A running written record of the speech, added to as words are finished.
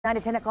9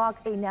 to 10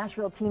 o'clock, a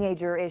Nashville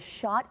teenager is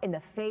shot in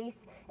the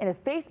face in a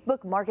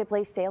Facebook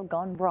marketplace sale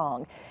gone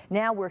wrong.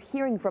 Now we're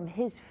hearing from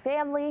his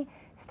family,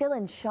 still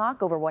in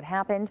shock over what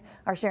happened.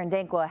 Our Sharon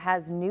Danquah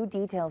has new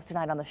details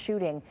tonight on the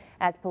shooting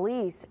as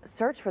police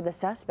search for the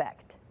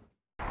suspect.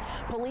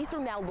 Police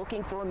are now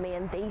looking for a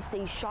man they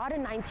say shot a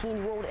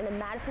 19-year-old in a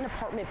Madison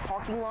apartment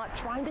parking lot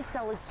trying to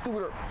sell his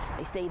scooter.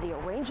 They say they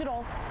arranged it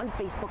all on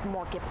Facebook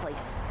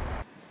Marketplace.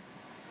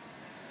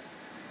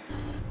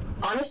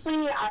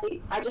 Honestly,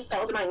 I just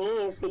fell to my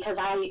knees because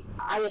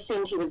I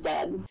assumed he was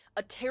dead.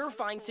 A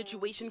terrifying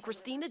situation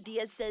Christina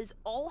Diaz says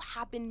all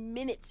happened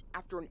minutes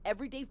after an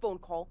everyday phone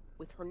call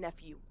with her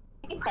nephew.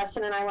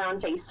 Preston and I were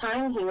on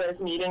FaceTime. He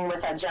was meeting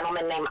with a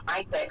gentleman named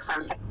Isaac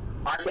from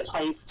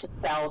Marketplace to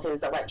sell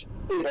his electric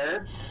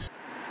scooter.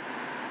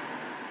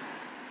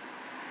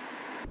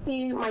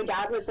 My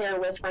dad was there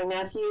with my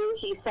nephew.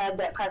 He said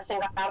that Preston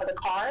got out of the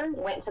car,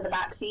 went to the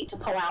back seat to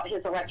pull out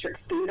his electric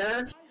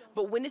scooter.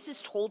 But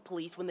witnesses told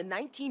police when the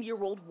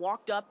 19-year-old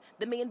walked up,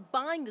 the man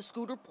buying the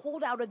scooter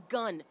pulled out a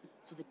gun.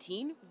 So the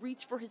teen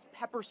reached for his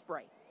pepper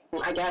spray.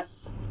 I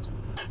guess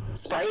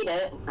sprayed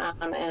it,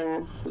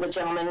 and the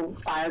gentleman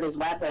fired his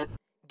weapon.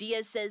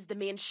 Diaz says the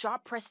man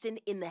shot Preston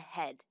in the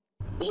head.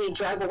 He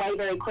drove away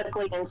very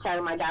quickly, and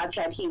so my dad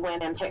said he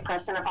went and picked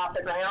Preston up off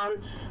the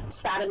ground,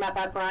 sat him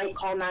up upright,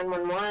 called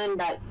 911,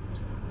 but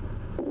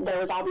there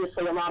was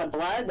obviously a lot of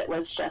blood that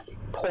was just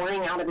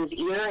pouring out of his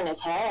ear and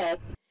his head.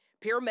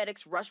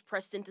 Paramedics rushed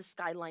Preston to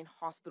Skyline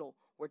Hospital,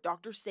 where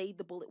doctors say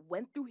the bullet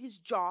went through his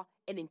jaw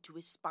and into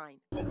his spine.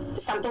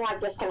 Something like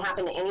this can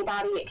happen to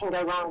anybody. It can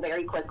go wrong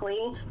very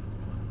quickly.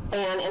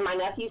 And in my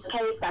nephew's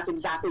case, that's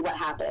exactly what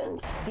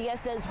happened.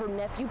 Diaz says her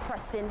nephew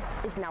Preston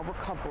is now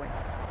recovering.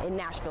 In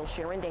Nashville,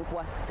 Sharon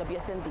Danquah,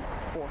 WSMV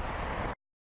 4.